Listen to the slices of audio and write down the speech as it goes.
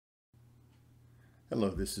Hello,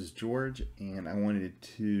 this is George, and I wanted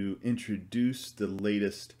to introduce the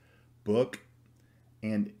latest book,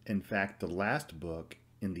 and in fact, the last book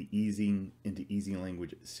in the Easing Into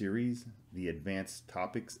EasyLanguage series, the Advanced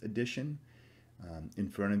Topics Edition. In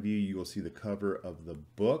front of you, you will see the cover of the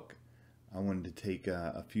book. I wanted to take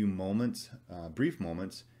a few moments, brief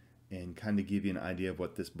moments, and kind of give you an idea of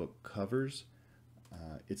what this book covers.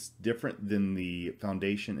 It's different than the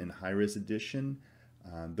Foundation and High-Res edition.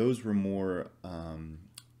 Those were more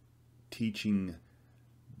teaching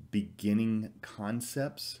beginning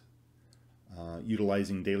concepts,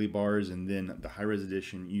 utilizing daily bars, and then the high-res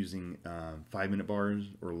edition using 5-minute bars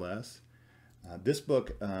or less. This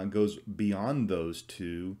book goes beyond those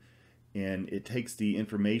two, and it takes the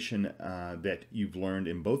information that you've learned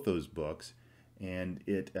in both those books, and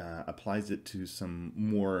it applies it to some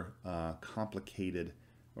more complicated,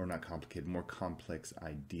 or not complicated, more complex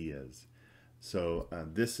ideas. So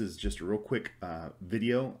this is just a real quick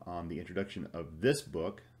video on the introduction of this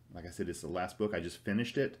book. Like I said, it's the last book. I just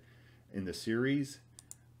finished it in the series.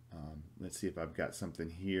 Let's see if I've got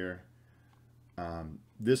something here.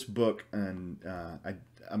 This book, and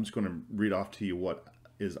I'm just going to read off to you what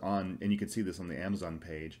is on, and you can see this on the Amazon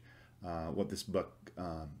page, what this book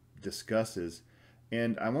discusses.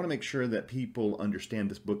 And I want to make sure that people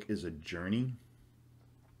understand this book is a journey.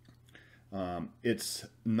 It's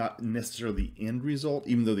not necessarily the end result,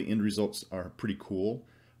 even though the end results are pretty cool.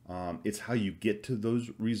 It's how you get to those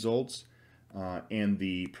results, and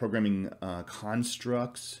the programming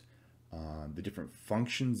constructs, the different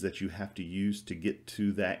functions that you have to use to get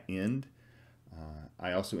to that end.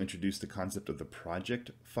 I also introduced the concept of the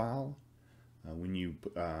project file. When you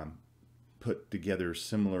put together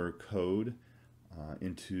similar code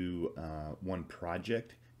into one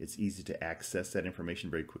project, it's easy to access that information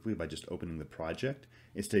very quickly by just opening the project,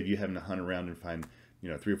 instead of you having to hunt around and find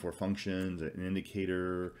 3 or 4 functions, an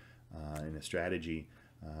indicator, and a strategy.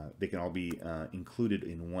 They can all be included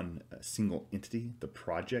in one single entity, the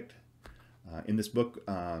project. In this book,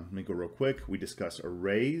 let me go real quick, we discuss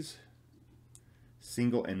arrays,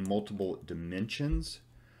 single and multiple dimensions.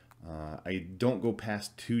 I don't go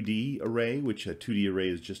past 2D array, which a 2D array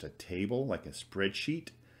is just a table, like a spreadsheet.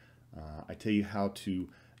 I tell you how to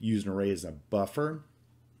use an array as a buffer,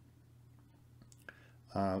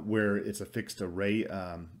 where it's a fixed array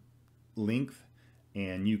length,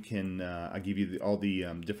 and you can, I give you all the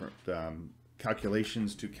different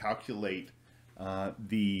calculations to calculate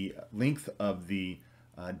the length of the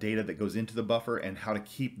data that goes into the buffer, and how to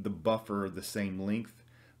keep the buffer the same length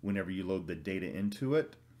whenever you load the data into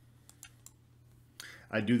it.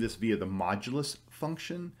 I do this via the Modulus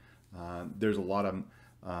function. There's a lot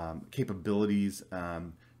of capabilities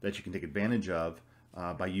that you can take advantage of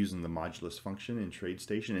by using the Modulus function in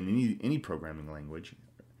TradeStation and any programming language.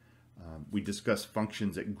 We discuss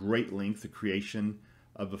functions at great length, the creation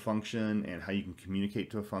of a function and how you can communicate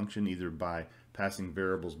to a function either by passing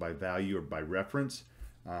variables by value or by reference.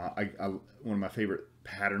 One of my favorite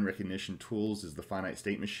pattern recognition tools is the finite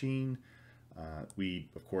state machine. We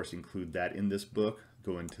of course include that in this book,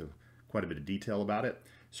 go into quite a bit of detail about it.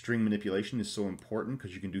 String manipulation is so important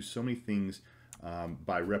because you can do so many things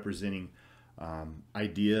by representing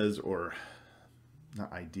ideas, or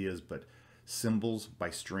not ideas, but symbols by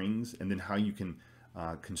strings, and then how you can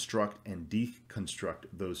construct and deconstruct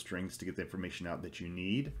those strings to get the information out that you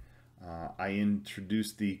need. I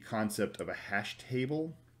introduced the concept of a hash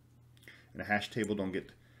table, and a hash table, don't get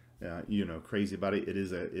crazy about it. It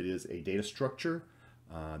is a data structure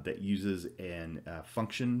that uses a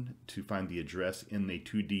function to find the address in a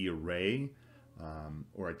 2D array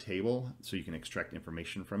or a table, so you can extract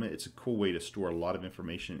information from it. It's a cool way to store a lot of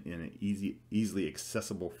information in an easily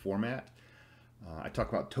accessible format. I talk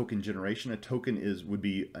about token generation. A token would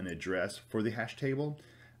be an address for the hash table,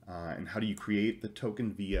 and how do you create the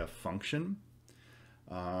token via function.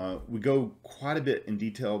 We go quite a bit in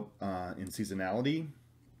detail in seasonality.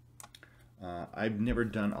 I've never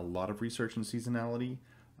done a lot of research in seasonality,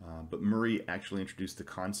 but Murray actually introduced the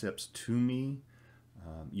concepts to me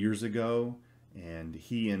years ago, and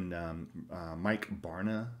he and Mike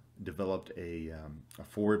Barna developed a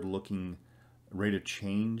forward-looking rate of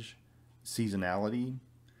change seasonality.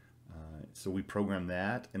 So we program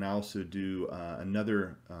that, and I also do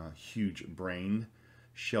another huge brain,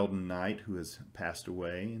 Sheldon Knight, who has passed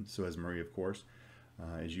away, and so has Murray, of course,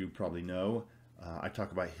 as you probably know. I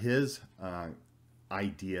talk about his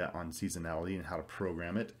idea on seasonality and how to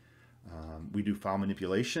program it. We do file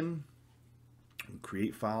manipulation, we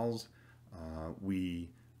create files, we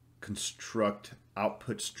construct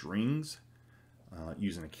output strings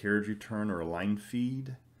using a carriage return or a line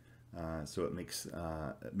feed. so it makes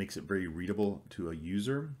it very readable to a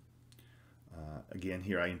user. Again,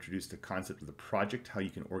 here I introduced the concept of the project, how you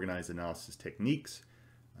can organize analysis techniques,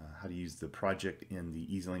 how to use the project in the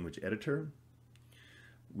EasyLanguage editor.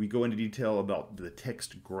 We go into detail about the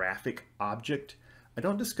text graphic object. I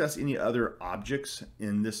don't discuss any other objects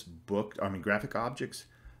in this book, I mean graphic objects.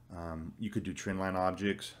 You could do trendline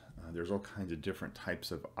objects. There's all kinds of different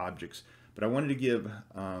types of objects. But I wanted to give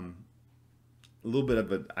a little bit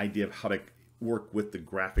of an idea of how to work with the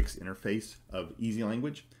graphics interface of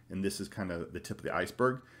EasyLanguage. And this is kind of the tip of the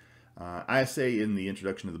iceberg. I say in the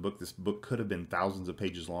introduction of the book, this book could have been thousands of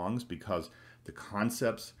pages long because the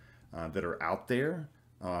concepts that are out there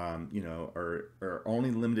are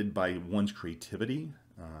only limited by one's creativity,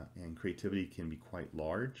 and creativity can be quite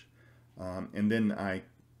large. And then I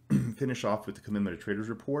finish off with the Commitment of Traders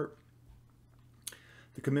report.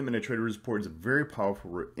 The Commitment of Traders report is a very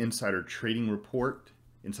powerful insider trading report,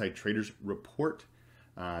 inside traders report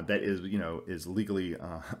that is legally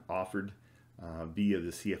offered via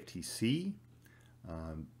the CFTC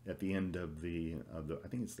at the end of the I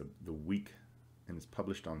think it's the week, and it's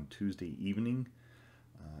published on Tuesday evening.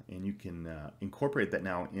 And you can incorporate that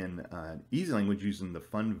now in EasyLanguage using the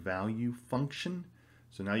fund value function.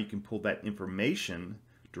 So now you can pull that information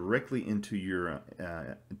directly into your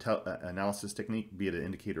analysis technique, be it an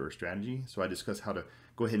indicator or strategy. So I discuss how to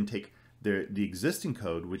go ahead and take the existing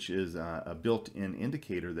code, which is a built-in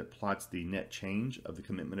indicator that plots the net change of the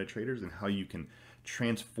commitment of traders, and how you can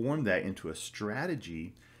transform that into a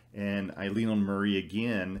strategy. And I lean on Murray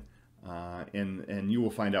again. And you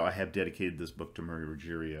will find out I have dedicated this book to Murray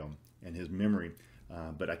Ruggiero and his memory.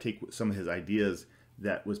 But I take some of his ideas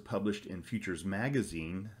that was published in Futures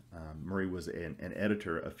Magazine. Murray was an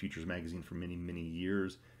editor of Futures Magazine for many, many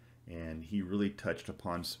years. And he really touched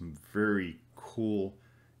upon some very cool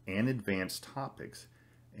and advanced topics.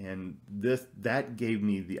 And that gave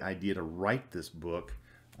me the idea to write this book,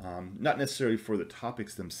 not necessarily for the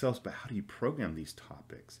topics themselves, but how do you program these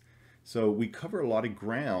topics? So we cover a lot of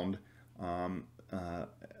ground, a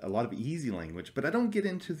lot of EasyLanguage, but I don't get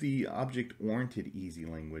into the object-oriented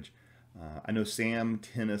EasyLanguage. I know Sam,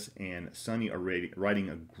 Tennis, and Sonny are writing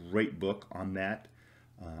a great book on that,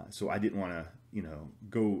 so I didn't want to,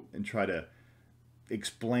 go and try to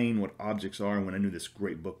explain what objects are when I knew this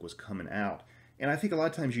great book was coming out. And I think a lot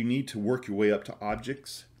of times you need to work your way up to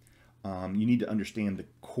objects. You need to understand the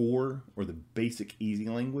core or the basic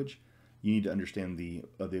EasyLanguage. You need to understand the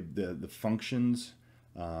functions.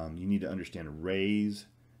 You need to understand arrays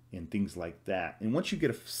and things like that. And once you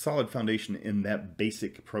get a solid foundation in that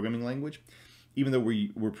basic programming language, even though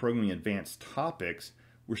we're programming advanced topics,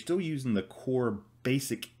 we're still using the core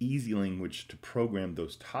basic EasyLanguage to program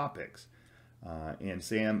those topics. And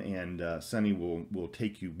Sam and Sonny will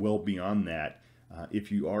take you well beyond that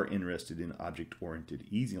if you are interested in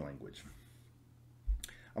object-oriented EasyLanguage.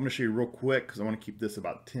 I'm going to show you real quick because I want to keep this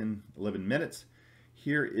about 10-11 minutes.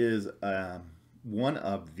 Here is one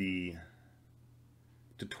of the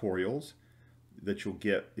tutorials that you'll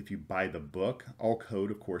get if you buy the book. All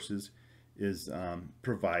code, of course, is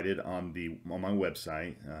provided on my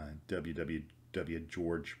website,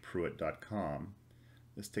 www.georgepruitt.com.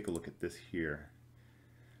 Let's take a look at this here.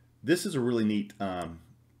 This is a really neat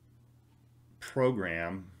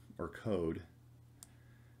program or code.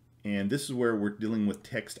 And this is where we're dealing with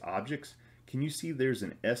text objects. Can you see there's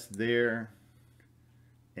an S there,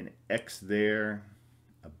 an X there,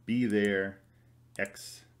 a B there,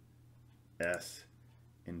 X, S,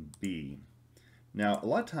 and B. Now, a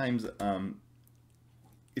lot of times,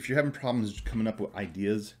 if you're having problems coming up with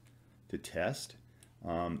ideas to test,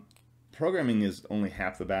 programming is only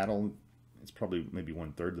half the battle. It's probably maybe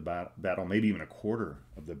 1/3 the battle, maybe even 1/4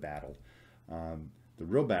 of the battle. The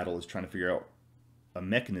real battle is trying to figure out a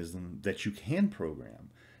mechanism that you can program.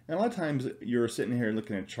 And a lot of times you're sitting here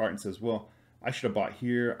looking at a chart and says, well, I should have bought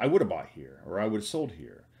here, I would have bought here, or I would have sold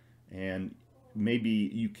here. And maybe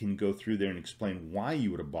you can go through there and explain why you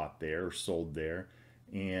would have bought there or sold there,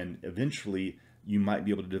 and eventually you might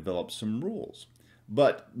be able to develop some rules.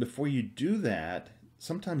 But before you do that,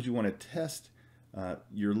 sometimes you want to test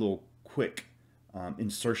your little quick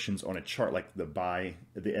insertions on a chart, like the buy,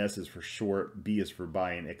 the S is for short, B is for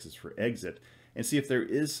buy, and X is for exit, and see if there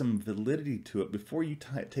is some validity to it before you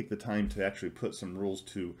take the time to actually put some rules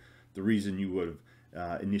to the reason you would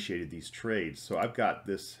have initiated these trades. So I've got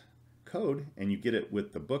this code, and you get it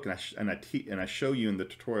with the book, and I show you in the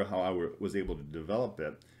tutorial how I was able to develop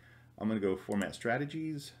it. I'm going to go Format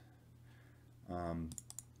Strategies.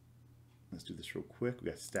 Let's do this real quick. We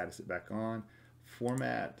got status it back on.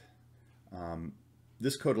 Format.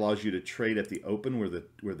 This code allows you to trade at the open where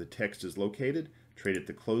the text is located. trade at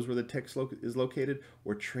the close where the text is located,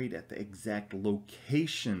 or trade at the exact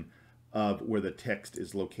location of where the text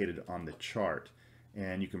is located on the chart.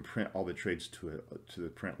 And you can print all the trades to the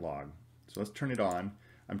print log. So let's turn it on.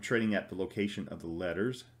 I'm trading at the location of the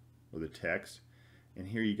letters or the text, and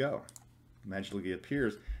here you go. Magically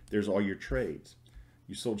appears. There's all your trades.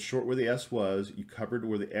 You sold short where the S was, you covered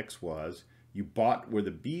where the X was, you bought where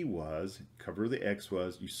the B was, covered where the X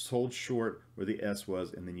was, you sold short where the S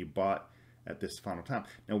was, and then you bought at this final time.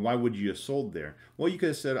 Now, why would you have sold there? Well, you could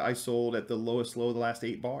have said I sold at the lowest low of the last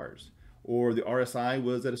 8 bars, or the RSI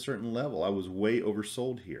was at a certain level. I was way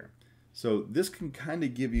oversold here. So this can kind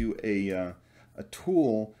of give you a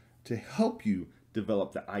tool to help you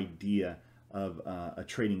develop the idea of a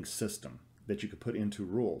trading system that you could put into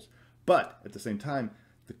rules. But at the same time,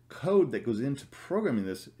 the code that goes into programming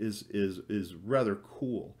this is rather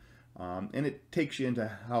cool, and it takes you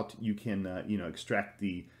into how you can extract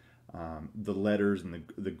the letters and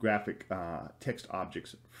the graphic text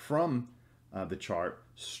objects from the chart,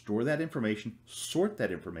 store that information, sort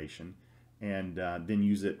that information, and then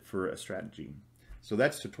use it for a strategy. So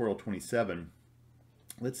that's tutorial 27.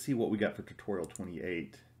 Let's see what we got for tutorial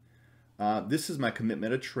 28. This is my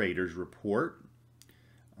Commitment of Traders report.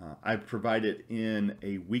 I provide it in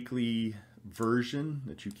a weekly version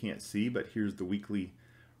that you can't see, but here's the weekly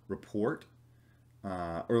report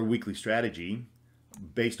or weekly strategy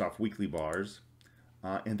based off weekly bars.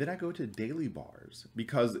 And then I go to daily bars,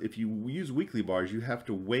 because if you use weekly bars, you have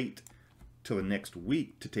to wait till the next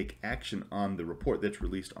week to take action on the report that's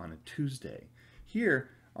released on a Tuesday. Here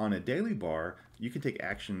on a daily bar, you can take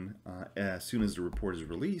action as soon as the report is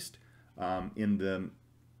released in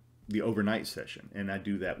the overnight session, and I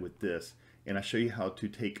do that with this, and I show you how to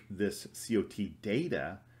take this COT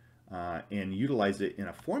data and utilize it in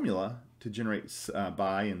a formula to generate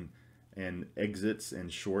buy and exits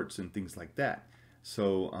and shorts and things like that.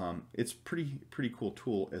 So it's pretty cool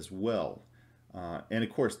tool as well. And of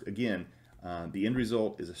course, again, the end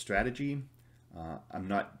result is a strategy. I'm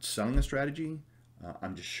not selling a strategy.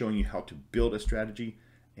 I'm just showing you how to build a strategy,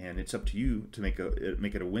 and it's up to you to make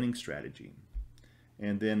it a winning strategy.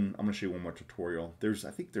 And then I'm going to show you one more tutorial. I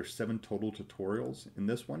think there's 7 total tutorials in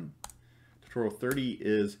this one. Tutorial 30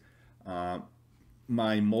 is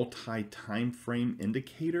my multi-time frame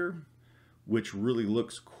indicator, which really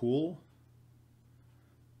looks cool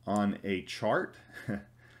on a chart.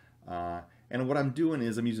 And what I'm doing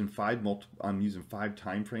is I'm using 5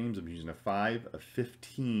 time frames. I'm using a 5, a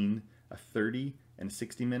 15, a 30, and a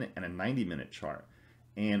 60-minute and a 90-minute chart.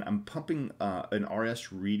 And I'm pumping an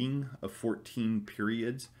RS reading of 14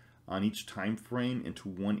 periods on each time frame into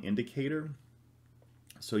one indicator.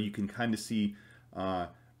 So you can kind of see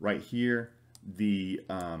right here the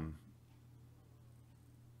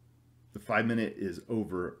 5-minute is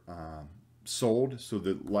over sold, so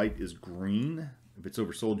the light is green. If it's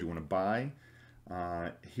oversold, you want to buy.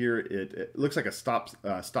 Here it looks like a stop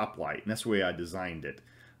light, and that's the way I designed it.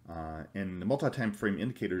 And the multi-time frame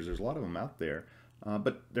indicators, there's a lot of them out there,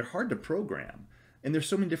 but they're hard to program, and there's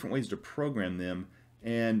so many different ways to program them.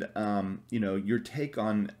 And your take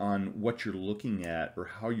on what you're looking at or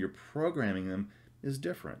how you're programming them is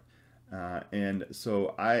different. And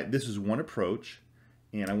so this is one approach,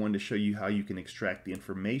 and I wanted to show you how you can extract the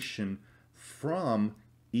information from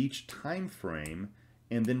each time frame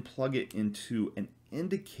and then plug it into an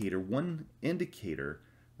indicator, one indicator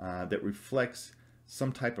that reflects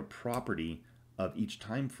some type of property of each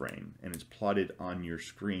time frame, and it's plotted on your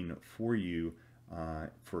screen for you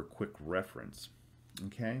for a quick reference.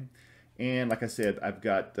 Okay, and like I said, I've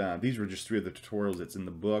got these were just 3 of the tutorials that's in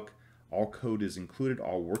the book. All code is included,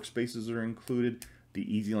 all workspaces are included. The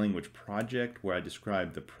EasyLanguage project, where I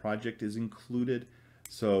describe the project, is included.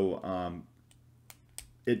 So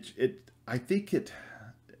I think it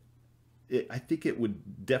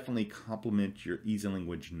would definitely complement your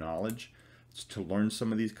EasyLanguage knowledge to learn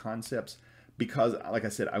some of these concepts, because like I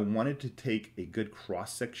said, I wanted to take a good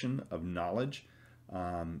cross-section of knowledge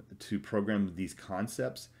to program these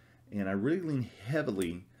concepts, and I really lean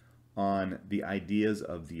heavily on the ideas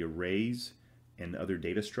of the arrays and other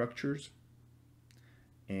data structures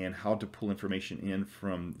and how to pull information in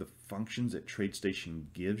from the functions that TradeStation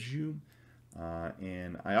gives you.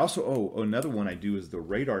 And I also, another one I do is the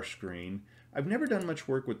radar screen. I've never done much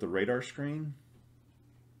work with the radar screen.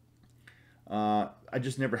 I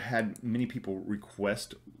just never had many people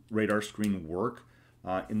request radar screen work.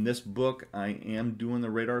 In this book, I am doing the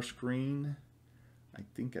radar screen. I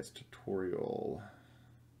think that's tutorial, I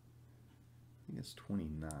think it's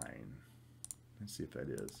 29. Let's see if that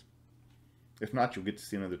is. If not, you'll get to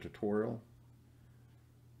see another tutorial.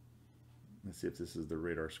 Let's see if this is the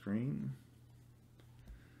radar screen.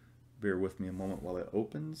 bear with me a moment while it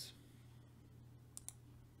opens.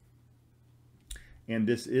 And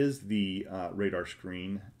this is the radar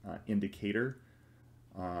screen indicator.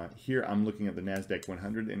 Here I'm looking at the NASDAQ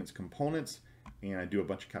 100 and its components, and I do a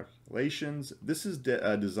bunch of calculations. This is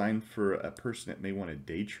designed for a person that may want to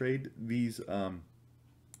day trade these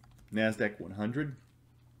NASDAQ 100.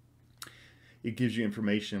 It gives you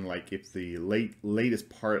information like if the latest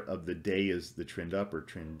part of the day is the trend up or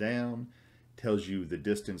trend down. Tells you the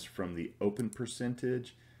distance from the open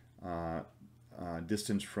percentage,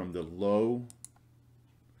 distance from the low,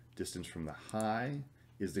 distance from the high.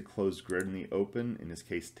 Is the close greater than the open? In this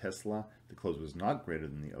case, Tesla, the close was not greater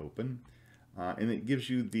than the open. And it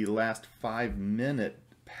gives you the last 5-minute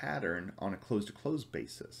pattern on a close-to-close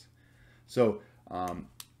basis. So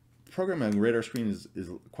programming a radar screen is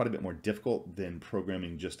quite a bit more difficult than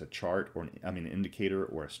programming just a chart or an indicator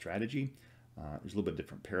or a strategy. There's a little bit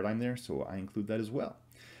different paradigm there, so I include that as well.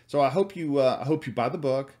 So I hope you buy the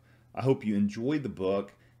book. I hope you enjoy the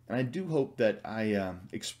book. And I do hope that I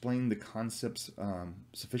explain the concepts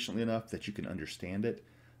sufficiently enough that you can understand it.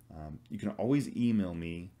 You can always email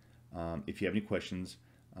me if you have any questions,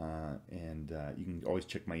 and you can always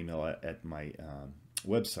check my email at my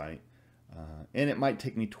website. And it might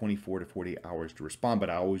take me 24 to 48 hours to respond,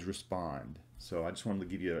 but I always respond. So I just wanted to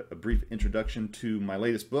give you a brief introduction to my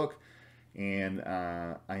latest book. And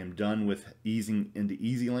I am done with Easing Into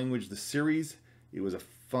EasyLanguage, the series. It was a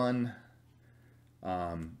fun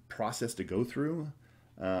process to go through.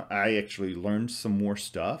 I actually learned some more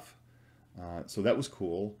stuff, so that was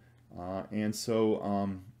cool. And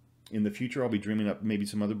so in the future I'll be dreaming up maybe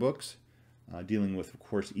some other books dealing with, of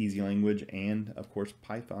course, EasyLanguage and, of course,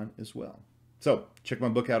 Python as well. So check my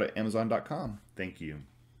book out at Amazon.com. Thank you.